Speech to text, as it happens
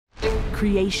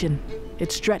Creation,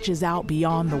 it stretches out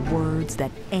beyond the words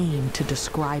that aim to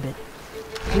describe it.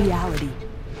 Reality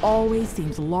always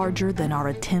seems larger than our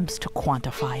attempts to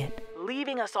quantify it,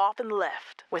 leaving us often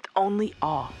left with only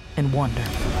awe and wonder.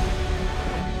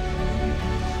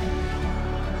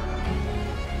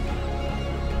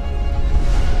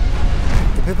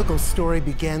 The biblical story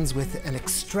begins with an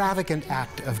extravagant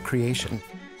act of creation.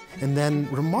 And then,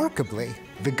 remarkably,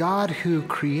 the God who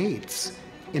creates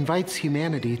invites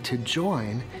humanity to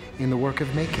join in the work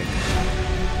of making.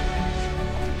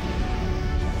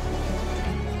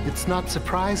 It's not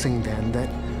surprising, then, that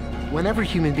whenever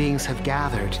human beings have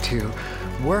gathered to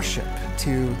worship,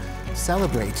 to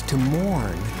celebrate, to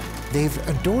mourn, they've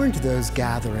adorned those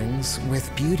gatherings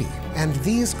with beauty. And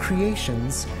these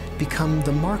creations become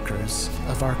the markers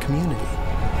of our community.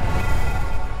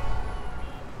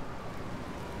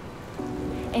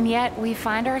 And yet we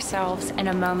find ourselves in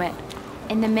a moment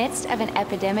in the midst of an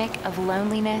epidemic of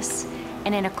loneliness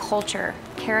and in a culture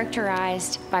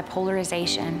characterized by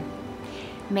polarization.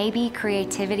 Maybe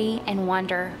creativity and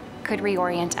wonder could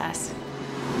reorient us.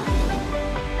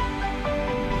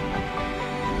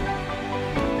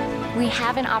 We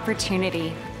have an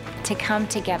opportunity to come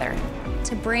together,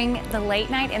 to bring the late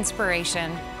night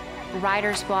inspiration,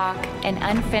 writer's block, and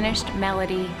unfinished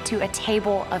melody to a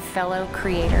table of fellow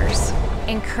creators,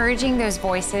 encouraging those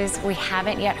voices we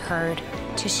haven't yet heard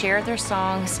to share their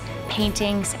songs,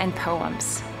 paintings, and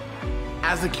poems.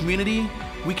 As a community,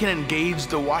 we can engage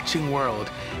the watching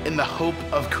world in the hope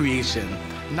of creation,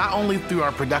 not only through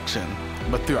our production,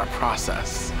 but through our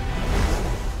process.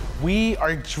 We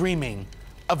are dreaming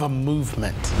of a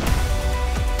movement.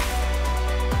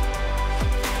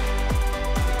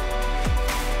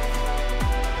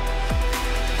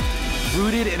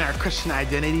 Rooted in our Christian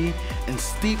identity and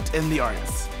steeped in the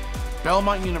arts,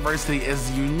 Belmont University is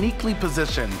uniquely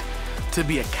positioned to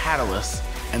be a catalyst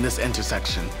in this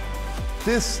intersection.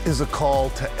 This is a call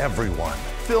to everyone,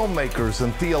 filmmakers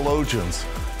and theologians,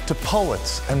 to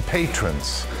poets and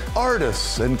patrons,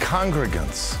 artists and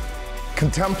congregants,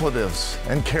 contemplatives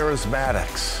and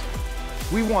charismatics.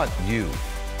 We want you.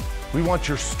 We want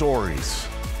your stories,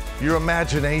 your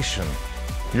imagination,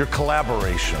 your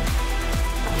collaboration.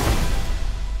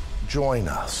 Join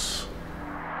us.